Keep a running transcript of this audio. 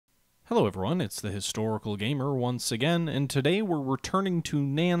Hello everyone, it's the Historical Gamer once again, and today we're returning to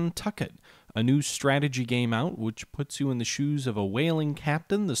Nantucket, a new strategy game out which puts you in the shoes of a whaling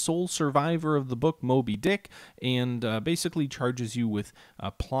captain, the sole survivor of the book Moby Dick, and basically charges you with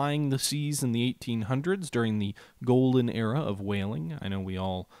plying the seas in the 1800s during the golden era of whaling. I know we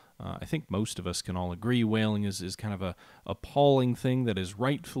all I think most of us can all agree whaling is kind of a appalling thing that is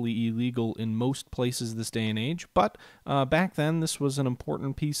rightfully illegal in most places this day and age. But back then, this was an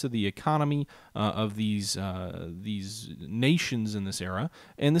important piece of the economy of these nations in this era,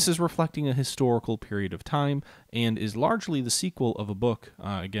 and this is reflecting a historical period of time and is largely the sequel of a book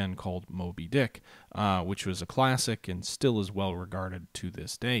again called Moby Dick, which was a classic and still is well regarded to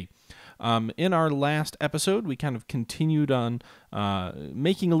this day. In our last episode, we kind of continued on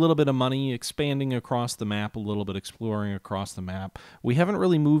making a little bit of money, expanding across the map a little bit, exploring across the map. We haven't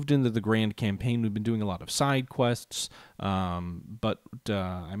really moved into the grand campaign. We've been doing a lot of side quests, but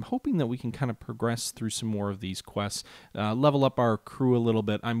I'm hoping that we can kind of progress through some more of these quests, level up our crew a little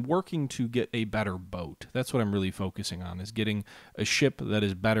bit. I'm working to get a better boat. That's what I'm really focusing on, is getting a ship that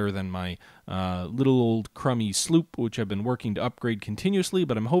is better than my little old crummy sloop, which I've been working to upgrade continuously,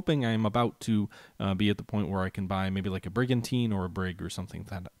 but I'm hoping I'm about to be at the point where I can buy maybe like a Brigantine or a Brig or something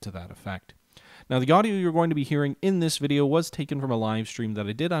to that effect. Now, the audio you're going to be hearing in this video was taken from a live stream that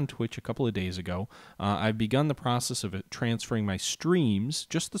I did on Twitch a couple of days ago. I've begun the process of transferring my streams,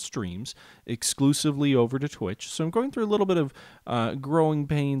 just the streams, exclusively over to Twitch. So I'm going through a little bit of growing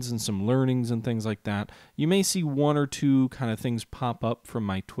pains and some learnings and things like that. You may see one or two kind of things pop up from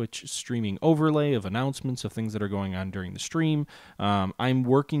my Twitch streaming overlay of announcements of things that are going on during the stream. I'm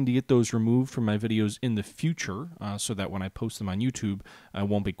working to get those removed from my videos in the future so that when I post them on YouTube, it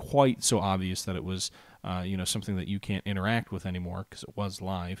won't be quite so obvious that it was something that you can't interact with anymore because it was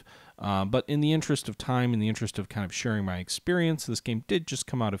live. But in the interest of time, in the interest of kind of sharing my experience, this game did just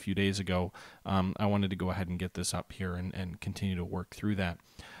come out a few days ago. I wanted to go ahead and get this up here and continue to work through that.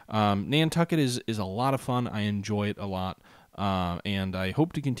 Nantucket is a lot of fun. I enjoy it a lot. And I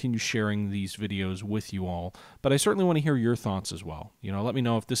hope to continue sharing these videos with you all, but I certainly want to hear your thoughts as well. Let me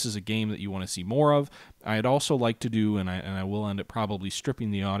know if this is a game that you want to see more of. I'd also like to do, and I will end up probably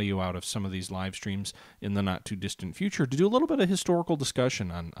stripping the audio out of some of these live streams in the not too distant future, to do a little bit of historical discussion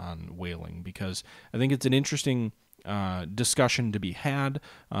on whaling, because I think it's an interesting discussion to be had.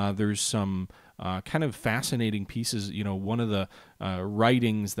 There's some kind of fascinating pieces. One of the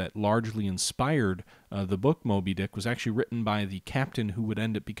writings that largely inspired the book Moby Dick was actually written by the captain who would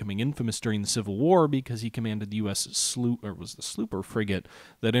end up becoming infamous during the Civil War because he commanded the U.S. sloop, or was the sloop or frigate,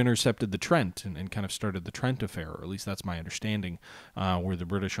 that intercepted the Trent and kind of started the Trent affair, or at least that's my understanding, where the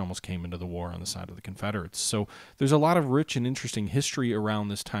British almost came into the war on the side of the Confederates. So there's a lot of rich and interesting history around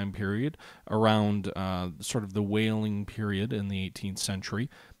this time period, around sort of the whaling period in the 18th century.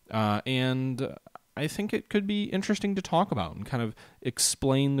 And I think it could be interesting to talk about and kind of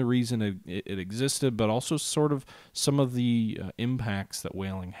explain the reason it existed, but also sort of some of the impacts that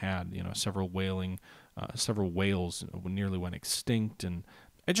whaling had. Several whales nearly went extinct, and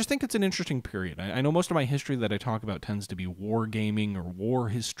I just think it's an interesting period. I know most of my history that I talk about tends to be war gaming or war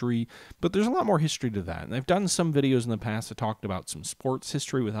history, but there's a lot more history to that. And I've done some videos in the past that talked about some sports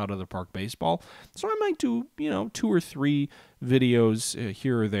history with Out of the Park Baseball, so I might do, 2 or 3 videos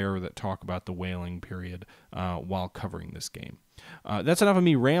here or there that talk about the whaling period while covering this game. That's enough of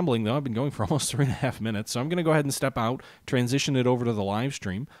me rambling, though. I've been going for almost 3.5 minutes, so I'm going to go ahead and step out, transition it over to the live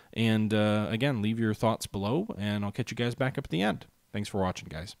stream, and again, leave your thoughts below, and I'll catch you guys back up at the end. Thanks for watching,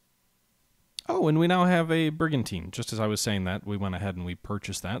 guys. Oh, and we now have a Brigantine. Just as I was saying that, we went ahead and we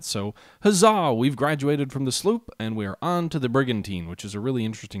purchased that. So, huzzah! We've graduated from the sloop, and we are on to the Brigantine, which is a really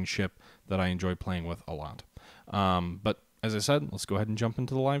interesting ship that I enjoy playing with a lot. But, as I said, let's go ahead and jump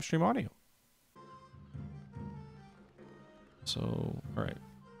into the live stream audio. So, all right.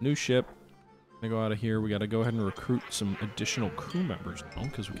 New ship. Gonna go out of here. We got to go ahead and recruit some additional crew members now,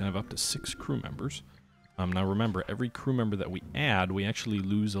 because we can have up to 6 crew members. Now remember, every crew member that we add, we actually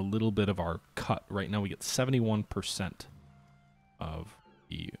lose a little bit of our cut. Right now we get 71% of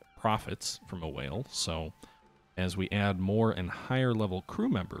the profits from a whale. So as we add more and higher level crew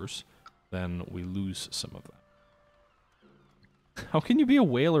members, then we lose some of that. How can you be a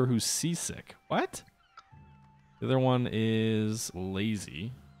whaler who's seasick? What? The other one is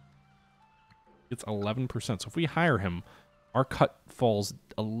lazy. It's 11%. So if we hire him, our cut falls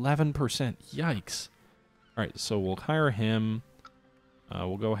 11%. Yikes. All right, so we'll hire him.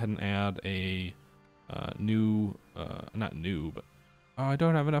 We'll go ahead and add a new, not new, but, oh, I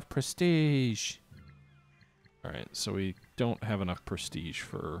don't have enough prestige. All right, so we don't have enough prestige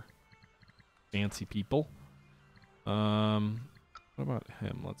for fancy people. What What about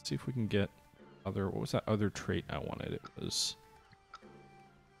him? Let's see if we can get other... What was that other trait I wanted? It was...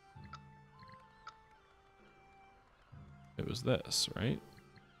 It was this, right?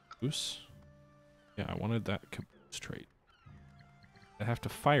 Caboose? Yeah, I wanted that caboose trait. I have to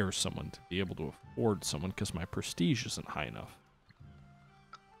fire someone to be able to afford someone because my prestige isn't high enough.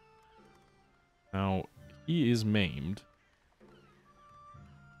 Now, he is maimed.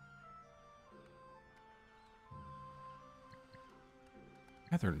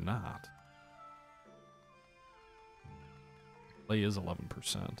 Yeah, they're not. Play is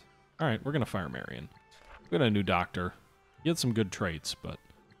 11%. Alright, we're going to fire Marion. We got a new doctor. He had some good traits, but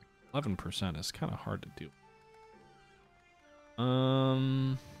 11% is kind of hard to do.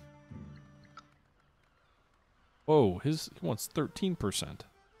 Whoa, he wants 13%.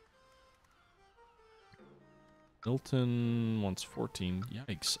 Milton wants 14.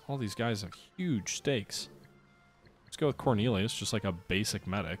 Yikes, all these guys have huge stakes. Let's go with Cornelius, just like a basic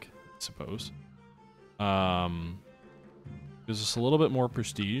medic, I suppose. Gives us a little bit more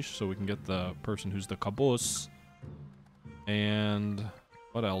prestige, so we can get the person who's the caboose. And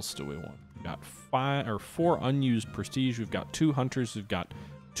what else do we want? We've got 4 unused prestige. We've got 2 hunters. We've got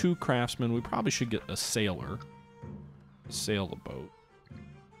 2 craftsmen. We probably should get a sailor. Sail the boat.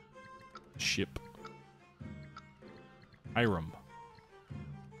 Ship. Hiram.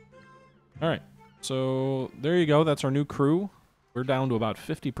 Alright. So, there you go. That's our new crew. We're down to about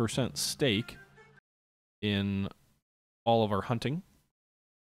 50% stake in all of our hunting.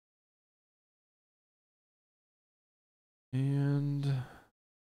 And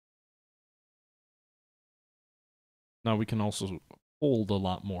now we can also hold a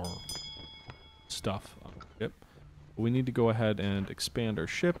lot more stuff on the ship. We need to go ahead and expand our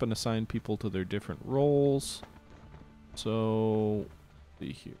ship and assign people to their different roles. So, let's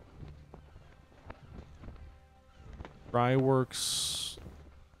see here. Dryworks.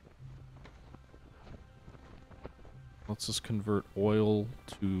 Let's just convert oil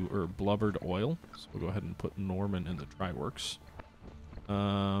to, or blubbered oil. So we'll go ahead and put Norman in the Dryworks.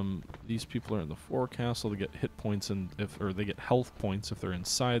 These people are in the forecastle. They get hit points and or they get health points if they're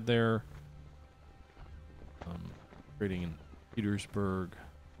inside there. Trading in Petersburg.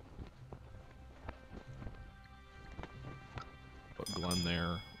 Put Glenn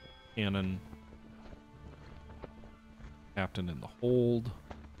there. Cannon. Captain in the hold.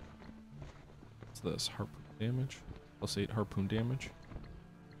 What's this? Harpoon damage. +8 harpoon damage.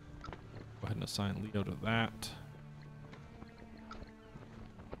 Go ahead and assign Leo to that.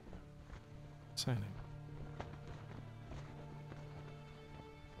 Assigning.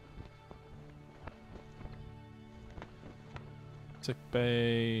 Sick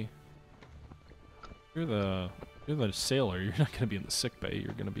bay. You're the sailor. You're not gonna be in the sick bay.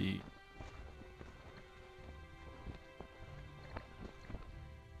 You're gonna be.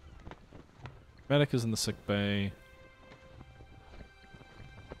 Medic is in the sick bay.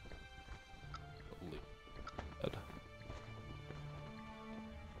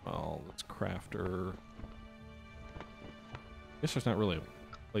 Well, that's crafter. I guess there's not really a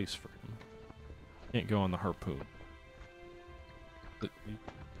place for him. Can't go on the harpoon. You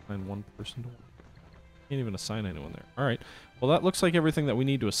assign one person to one. Can't even assign anyone there. Alright. Well, that looks like everything that we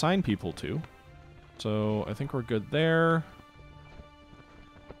need to assign people to. So, I think we're good there.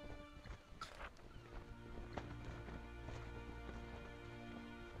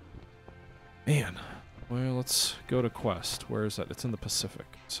 Man. Well, let's go to quest. Where is that? It's in the Pacific.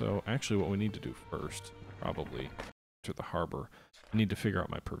 So, actually what we need to do first, probably, to the harbor, I need to figure out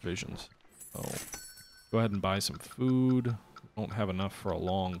my provisions. So, go ahead and buy some food. Don't have enough for a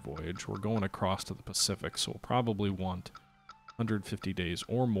long voyage. We're going across to the Pacific, so we'll probably want 150 days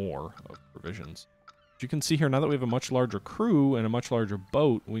or more of provisions. As you can see here, now that we have a much larger crew and a much larger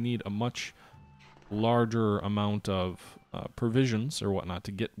boat, we need a much larger amount of provisions or whatnot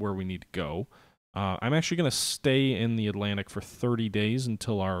to get where we need to go. I'm actually going to stay in the Atlantic for 30 days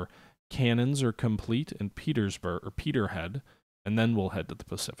until our cannons are complete in Petersburg, or Peterhead, and then we'll head to the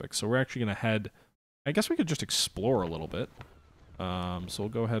Pacific. So we're actually going to head... I guess we could just explore a little bit. So we'll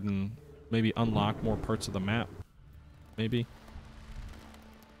go ahead and maybe unlock more parts of the map. Maybe.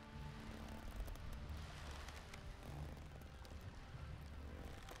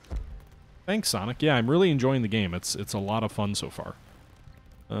 Thanks, Sonic. Yeah, I'm really enjoying the game. It's a lot of fun so far.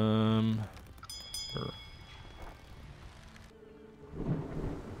 Sure.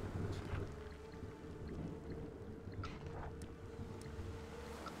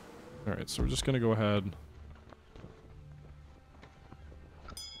 Alright, so we're just gonna go ahead.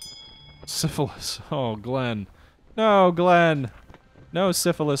 Syphilis. Oh, Glenn. No, Glenn! No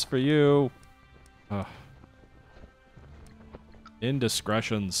syphilis for you! Ugh.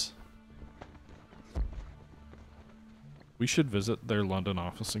 Indiscretions. We should visit their London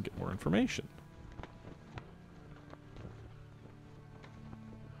office and get more information.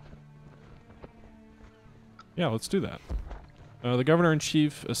 Yeah, let's do that. The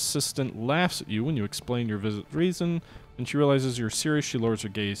Governor-in-Chief assistant laughs at you when you explain your visit reason. When she realizes you're serious, she lowers her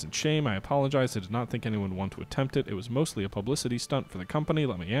gaze in shame. I apologize. I did not think anyone would want to attempt it. It was mostly a publicity stunt for the company.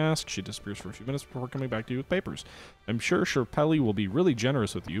 Let me ask. She disappears for a few minutes before coming back to you with papers. I'm sure Sherpelli will be really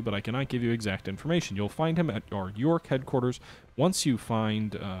generous with you, but I cannot give you exact information. You'll find him at our York headquarters once you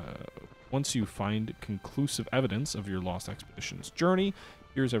find conclusive evidence of your lost expedition's journey.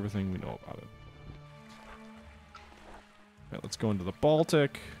 Here's everything we know about it. All right, let's go into the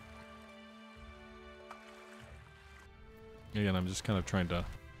Baltic. Again, I'm just kind of trying to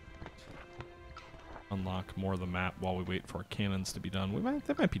unlock more of the map while we wait for our cannons to be done.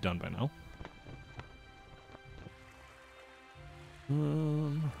 They might be done by now.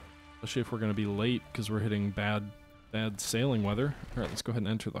 Especially if we're going to be late because we're hitting bad sailing weather. All right, let's go ahead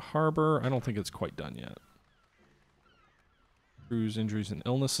and enter the harbor. I don't think it's quite done yet. Crew's injuries and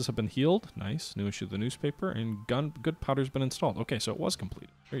illnesses have been healed. Nice. New issue of the newspaper. And good powder's been installed. Okay, so it was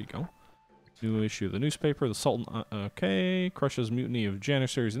completed. There you go. New issue of the newspaper. The Sultan, okay. Crushes mutiny of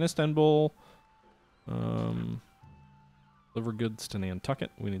Janissaries in Istanbul. Deliver goods to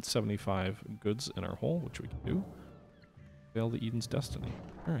Nantucket. We need 75 goods in our hole, which we can do. Fail the Eden's destiny.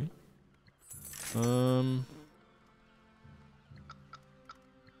 Alright.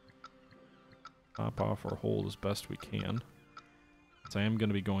 Pop off our hold as best we can. So I am going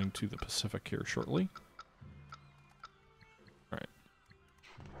to be going to the Pacific here shortly. Alright.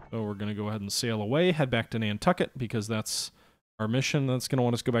 So we're going to go ahead and sail away, head back to Nantucket, because that's our mission. That's going to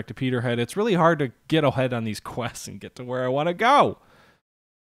want us to go back to Peterhead. It's really hard to get ahead on these quests and get to where I want to go.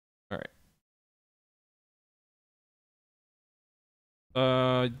 Alright.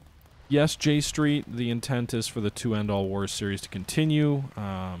 Yes, J Street, the intent is for the To End All Wars series to continue.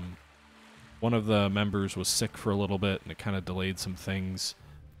 One of the members was sick for a little bit, and it kind of delayed some things.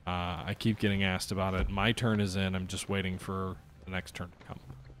 I keep getting asked about it. My turn is in. I'm just waiting for the next turn to come.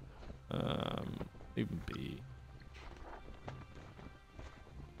 Even B.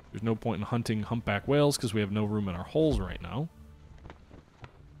 There's no point in hunting humpback whales because we have no room in our holes right now.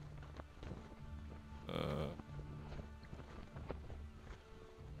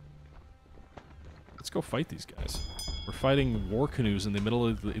 Let's go fight these guys. We're fighting war canoes in the middle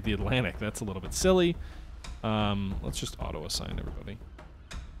of the Atlantic. That's a little bit silly. Let's just auto-assign everybody.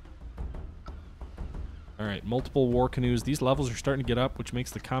 Alright, multiple war canoes. These levels are starting to get up, which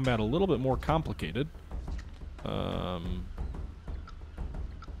makes the combat a little bit more complicated.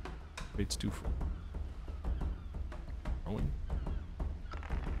 Rates due for throwing.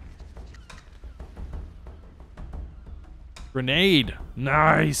 Grenade!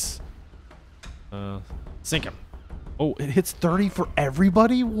 Nice! Sink him. Oh, it hits 30 for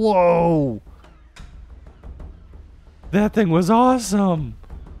everybody? Whoa! That thing was awesome!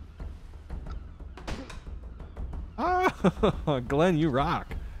 Ah! Glenn, you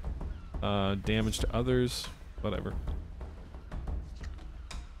rock. Damage to others. Whatever.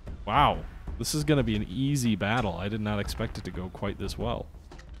 Wow. This is going to be an easy battle. I did not expect it to go quite this well.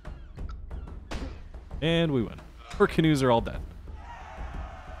 And we win. Our canoes are all dead.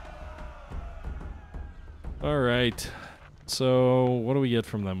 Alright. So, what do we get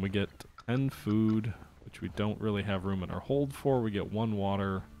from them? We get 10 food, which we don't really have room in our hold for. We get 1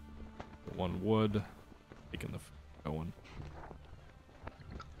 water, 1 wood. Taking the food going.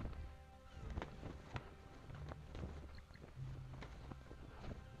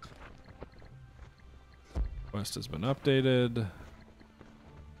 Quest has been updated.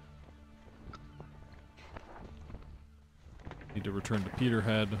 Need to return to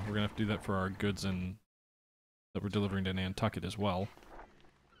Peterhead. We're gonna have to do that for our goods and that we're delivering to Nantucket as well.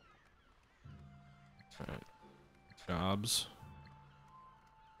 Alright. Jobs.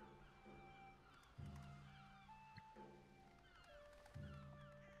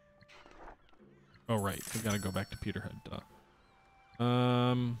 Oh right, we gotta go back to Peterhead, duh.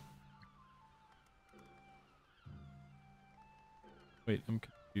 Wait, I'm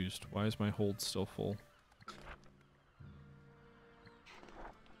confused. Why is my hold still full?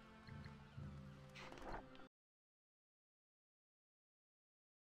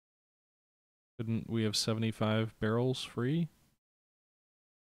 Couldn't we have 75 barrels free?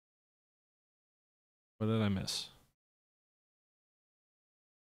 What did I miss?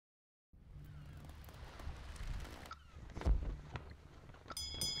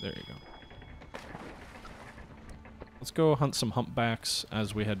 There you go. Let's go hunt some humpbacks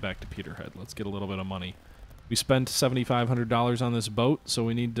as we head back to Peterhead. Let's get a little bit of money. We spent $7,500 on this boat, so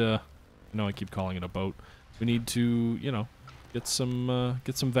we need to... I know I keep calling it a boat. We need to, you know, get some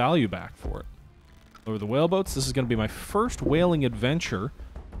value back for it. Over the whaleboats, this is going to be my first whaling adventure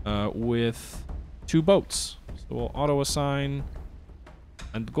with 2 boats. So we'll auto-assign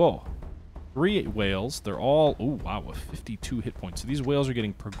and go. 3 whales. They're all... Oh, wow, with 52 hit points. So these whales are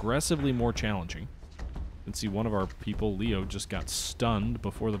getting progressively more challenging. You can see one of our people, Leo, just got stunned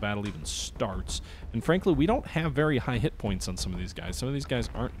before the battle even starts. And frankly, we don't have very high hit points on some of these guys. Some of these guys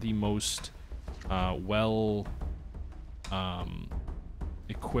aren't the most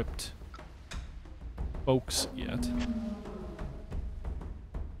equipped folks yet.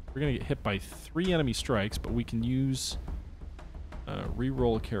 We're going to get hit by 3 enemy strikes, but we can use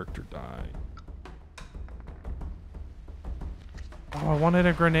re-roll a character die. Oh, I wanted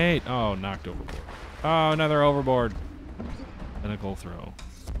a grenade. Oh, knocked overboard. Oh, another overboard. Tentacle throw.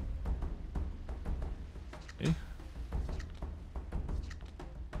 Okay.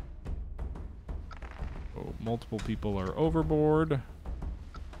 Oh, multiple people are overboard.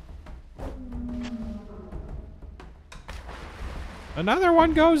 Another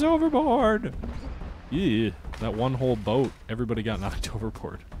one goes overboard. Yeah, that one whole boat, everybody got knocked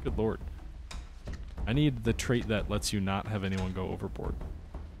overboard. Good lord. I need the trait that lets you not have anyone go overboard.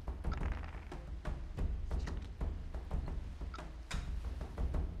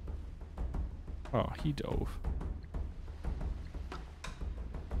 Oh, he dove.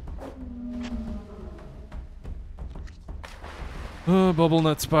 Bubble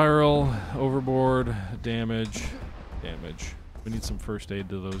nut spiral, overboard, damage. We need some first aid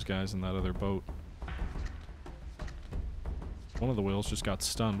to those guys in that other boat. One of the whales just got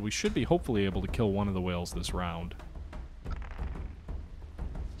stunned. We should be hopefully able to kill one of the whales this round.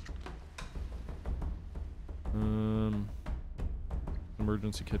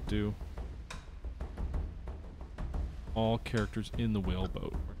 Emergency kit do. All characters in the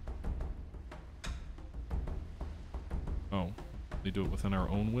whaleboat. Oh, they do it within our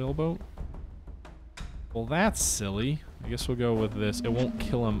own whaleboat? Well, that's silly. I guess we'll go with this. It won't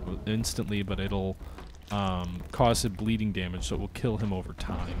kill him instantly, but it'll cause him bleeding damage, so it will kill him over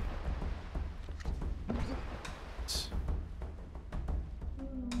time.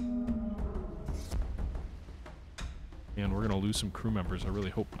 And we're gonna lose some crew members.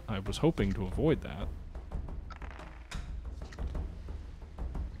 I was hoping to avoid that.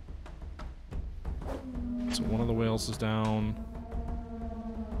 So one of the whales is down.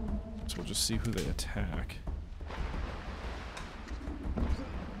 So we'll just see who they attack.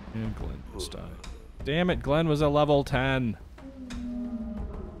 And Glenn just died. Damn it, Glenn was a level 10.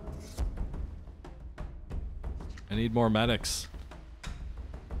 I need more medics.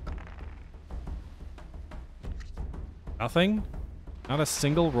 Nothing? Not a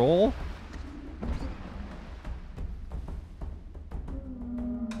single roll?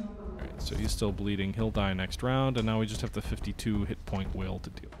 Alright, so he's still bleeding. He'll die next round, and now we just have the 52 hit point whale to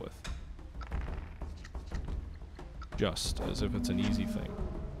deal with. Just as if it's an easy thing.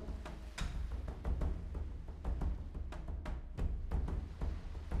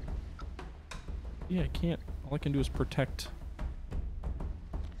 Yeah, I can't. All I can do is protect.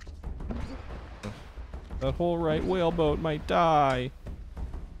 That whole right whaleboat might die.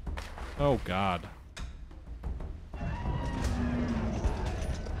 Oh, God.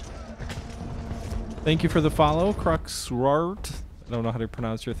 Thank you for the follow, Cruxrart. I don't know how to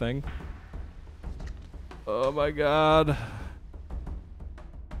pronounce your thing. Oh, my God.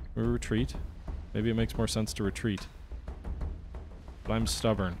 We retreat. Maybe it makes more sense to retreat. But I'm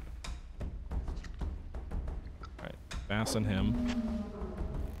stubborn. Alright, fasten him.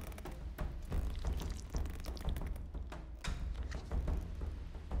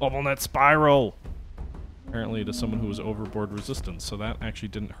 Bubble net spiral! Apparently to someone who was overboard resistant, so that actually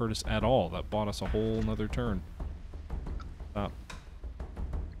didn't hurt us at all. That bought us a whole nother turn. Stop.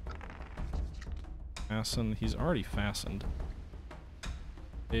 Fasten. He's already fastened.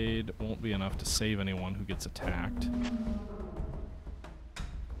 Aid won't be enough to save anyone who gets attacked.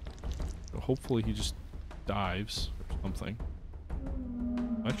 So hopefully he just dives or something.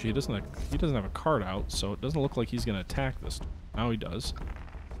 Actually, he doesn't have a card out, so it doesn't look like he's going to attack this. Now he does.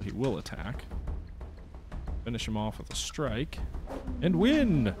 He will attack. Finish him off with a strike. And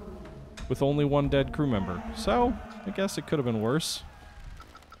win! With only 1 dead crew member. So, I guess it could have been worse.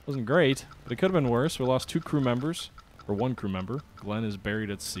 Wasn't great, but it could have been worse. We lost 2 crew members. Or 1 crew member. Glenn is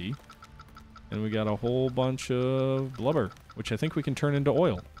buried at sea. And we got a whole bunch of blubber, which I think we can turn into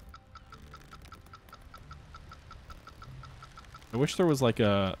oil. I wish there was like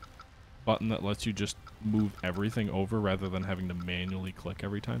a button that lets you just move everything over rather than having to manually click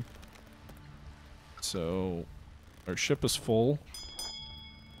every time. So our ship is full.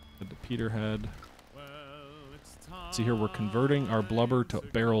 Head to Peterhead. See here, we're converting our blubber to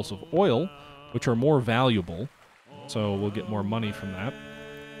barrels of oil, which are more valuable. So we'll get more money from that.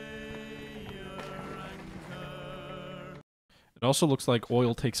 It also looks like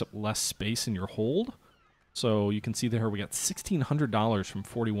oil takes up less space in your hold. So you can see there we got $1,600 from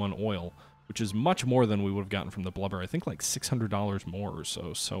 41 oil, which is much more than we would have gotten from the blubber. I think like $600 more or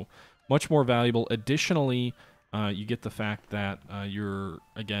so. So much more valuable. Additionally, you get the fact that you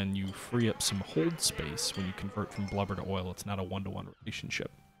free up some hold space when you convert from blubber to oil. It's not a one-to-one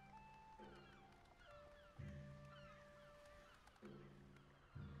relationship.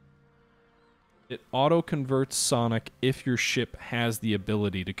 It auto-converts Sonic if your ship has the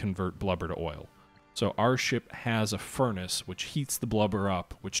ability to convert blubber to oil. So our ship has a furnace which heats the blubber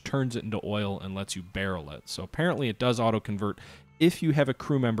up, which turns it into oil and lets you barrel it. So apparently it does auto-convert if you have a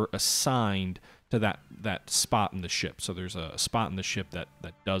crew member assigned to that spot in the ship. So there's a spot in the ship that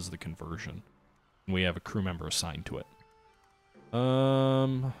does the conversion. And we have a crew member assigned to it.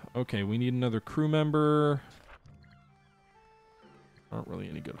 Okay, we need another crew member. Aren't really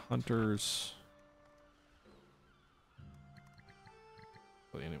any good hunters.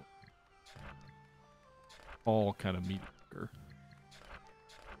 Really anyway. All kind of mediocre.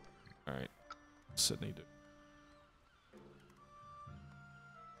 Alright. Sydney do.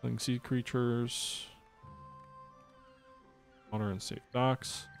 Living sea creatures. Water and safe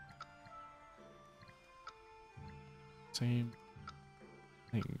docks. Same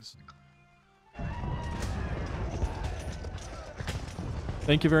things.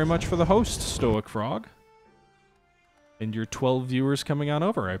 Thank you very much for the host, Stoic Frog. And your 12 viewers coming on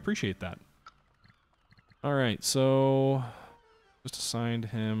over. I appreciate that. Alright, so just assigned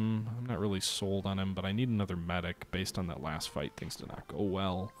him. I'm not really sold on him, but I need another medic based on that last fight. Things did not go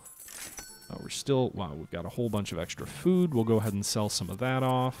well. Wow, we've got a whole bunch of extra food. We'll go ahead and sell some of that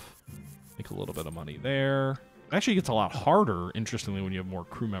off. Make a little bit of money there. It actually gets a lot harder, interestingly, when you have more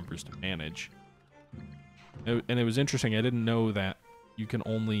crew members to manage. And it was interesting. I didn't know that you can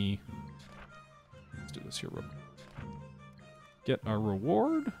only... Let's do this here real quick. Get our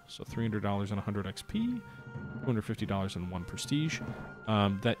reward, so $300 and 100 XP, $250 and 1 prestige,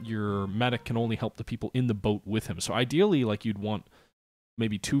 that your medic can only help the people in the boat with him. So ideally, like, you'd want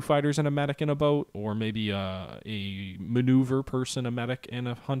maybe 2 fighters and a medic in a boat, or maybe a maneuver person, a medic, and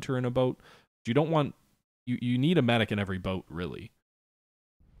a hunter in a boat. You don't want... You need a medic in every boat, really.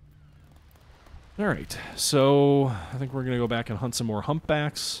 Alright, so I think we're going to go back and hunt some more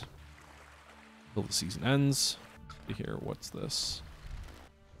humpbacks until the season ends. Here, what's this?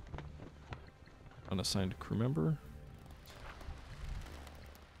 Unassigned crew member.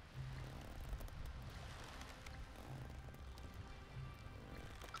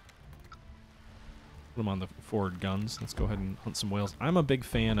 Put them on the forward guns. Let's go ahead and hunt some whales. I'm a big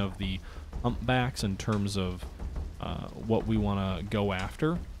fan of the humpbacks in terms of what we want to go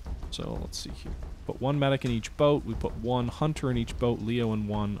after. So let's see here. Put 1 medic in each boat. We put 1 hunter in each boat. Leo in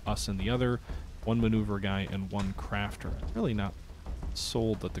one, us in the other. 1 maneuver guy and 1 crafter. I'm really not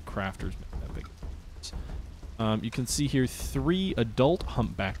sold that the crafters make that big difference. You can see here 3 adult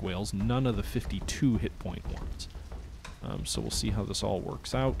humpback whales, none of the 52 hit point ones. So we'll see how this all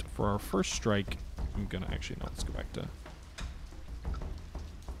works out. For our first strike, I'm gonna actually no. Let's go back to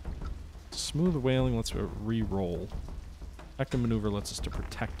smooth whaling. Let's re-roll. Active maneuver lets us to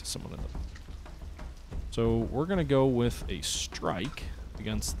protect someone in the. So we're gonna go with a strike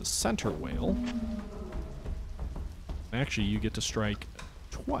against the center whale. Actually, you get to strike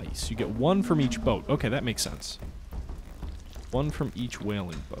twice. You get 1 from each boat. Okay, that makes sense. 1 from each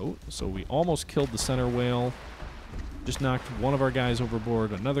whaling boat. So we almost killed the center whale. Just knocked one of our guys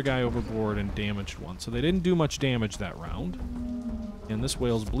overboard, another guy overboard, and damaged 1. So they didn't do much damage that round. And this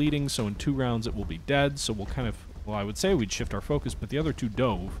whale's bleeding, so in 2 rounds it will be dead. So we'll kind of, well, I would say we'd shift our focus, but the other 2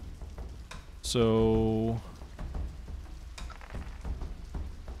 dove. So...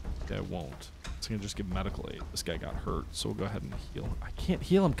 I won't. It's gonna just give medical aid. This guy got hurt, so we'll go ahead and heal him. I can't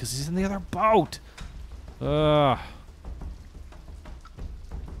heal him because he's in the other boat.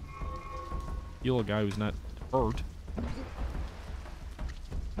 Heal a guy who's not hurt.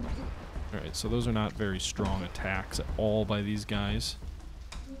 Alright, so those are not very strong attacks at all by these guys.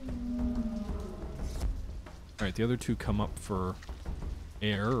 Alright, the other 2 come up for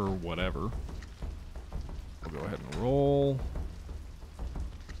air or whatever. We'll go ahead and roll.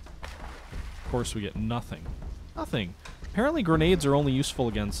 Of course, we get nothing. Nothing. Apparently, grenades are only useful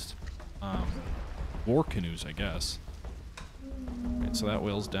against war canoes, I guess. Alright, so that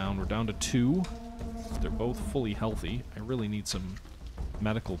whale's down. We're down to 2. They're both fully healthy. I really need some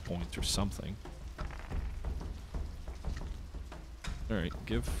medical points or something. Alright,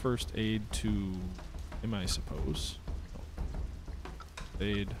 give first aid to him, I suppose.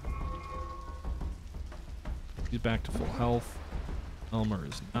 Aid. He's back to full health. Elmer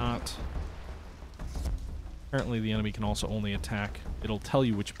is not. Apparently the enemy can also only attack. It'll tell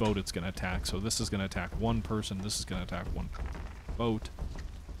you which boat it's going to attack. So this is going to attack one person. This is going to attack one boat.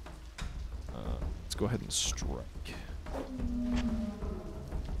 Let's go ahead and strike.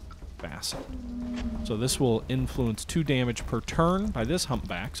 Basset. So this will influence 2 damage per turn by this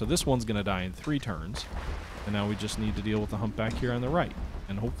humpback. So this one's going to die in 3 turns. And now we just need to deal with the humpback here on the right.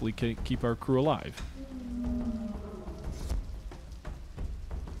 And hopefully keep our crew alive.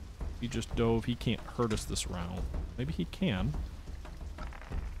 He just dove. He can't hurt us this round. Maybe he can.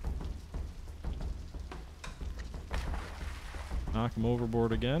 Knock him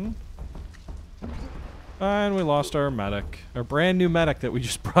overboard again. And we lost our medic. Our brand new medic that we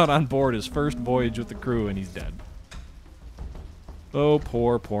just brought on board his first voyage with the crew, and he's dead. Oh,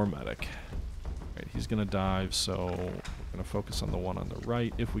 poor, poor medic. Alright, he's going to dive, so we're going to focus on the one on the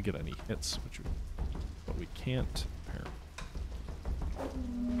right if we get any hits, but we can't. Apparently.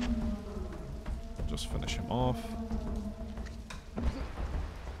 Just finish him off.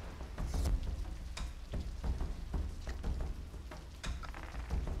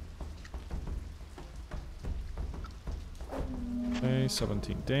 Okay,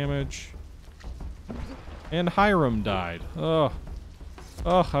 17 damage. And Hiram died. Oh.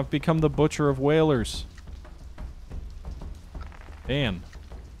 Oh, I've become the butcher of whalers. Man.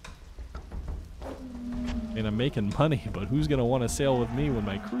 And I'm making money, but who's going to want to sail with me when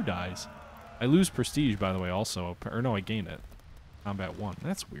my crew dies? I lose prestige, by the way, also. Or no, I gain it. Combat 1.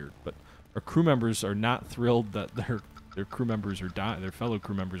 That's weird, but our crew members are not thrilled that their crew members are dying. Their fellow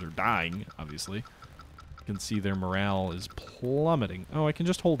crew members are dying, obviously. You can see their morale is plummeting. Oh, I can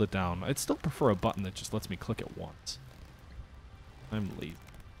just hold it down. I'd still prefer a button that just lets me click it once. I'm late.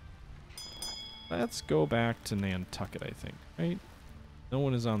 Let's go back to Nantucket, I think, right? No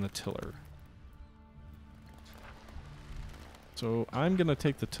one is on the tiller. So I'm going to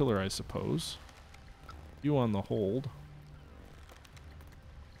take the tiller, I suppose. You on the hold.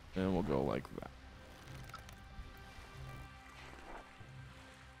 And we'll go like that.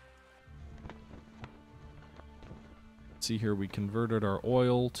 See here, we converted our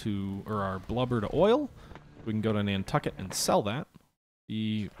oil to, or our blubber to oil. We can go to Nantucket and sell that.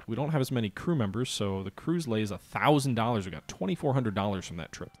 We don't have as many crew members, so the cruise lays $1,000. We got $2,400 from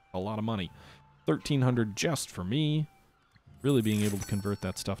that trip. A lot of money. $1,300 just for me. Really being able to convert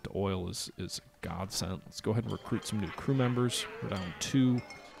that stuff to oil is a godsend. Let's go ahead and recruit some new crew members. We're down 2.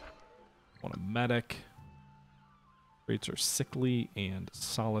 Want a medic. Rates are sickly and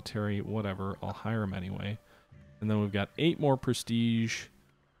solitary, whatever. I'll hire them anyway. And then we've got 8 more prestige.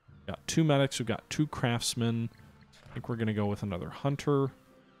 We've got 2 medics. We've got 2 craftsmen. I think we're going to go with another hunter.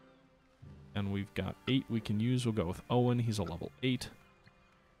 And we've got 8 we can use. We'll go with Owen. He's a level 8.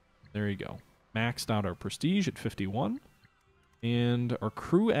 There you go. Maxed out our prestige at 51. And our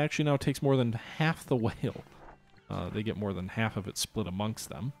crew actually now takes more than half the whale. They get more than half of it split amongst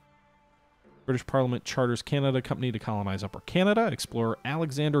them. British Parliament charters Canada Company to colonize Upper Canada. Explorer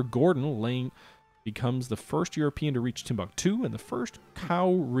Alexander Gordon becomes the first European to reach Timbuktu, and the first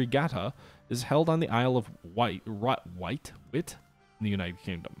cow regatta is held on the Isle of Wight in the United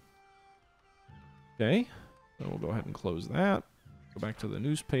Kingdom. Okay, so we'll go ahead and close that. Go back to the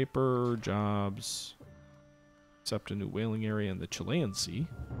newspaper, jobs, accept a new whaling area in the Chilean Sea.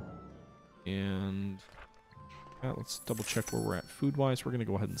 And let's double check where we're at food-wise. We're going to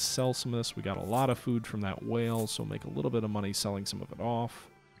go ahead and sell some of this. We got a lot of food from that whale, so make a little bit of money selling some of it off.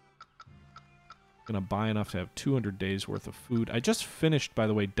 Going to buy enough to have 200 days worth of food. I just finished, by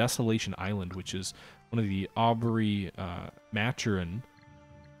the way, Desolation Island, which is one of the Aubrey Maturin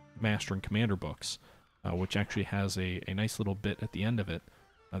Master and Commander books, which actually has a nice little bit at the end of it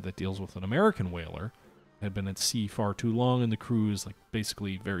that deals with an American whaler that had been at sea far too long, and the crew is like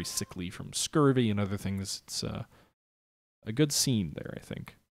basically very sickly from scurvy and other things. It's a good scene there, I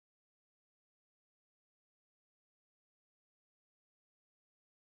think.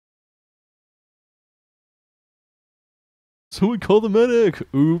 So we call the medic.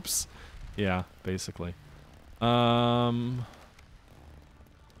 Oops. Yeah, basically.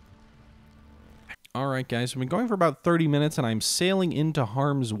 Alright guys, we've been going for about 30 minutes and I'm sailing into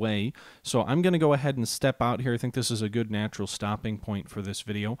harm's way, so I'm going to go ahead and step out here. I think this is a good natural stopping point for this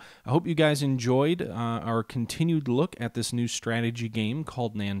video. I hope you guys enjoyed our continued look at this new strategy game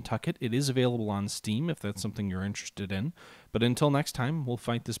called Nantucket. It is available on Steam if that's something you're interested in. But until next time, we'll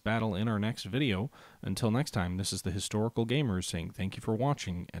fight this battle in our next video. Until next time, this is the Historical Gamer saying thank you for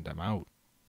watching, and I'm out.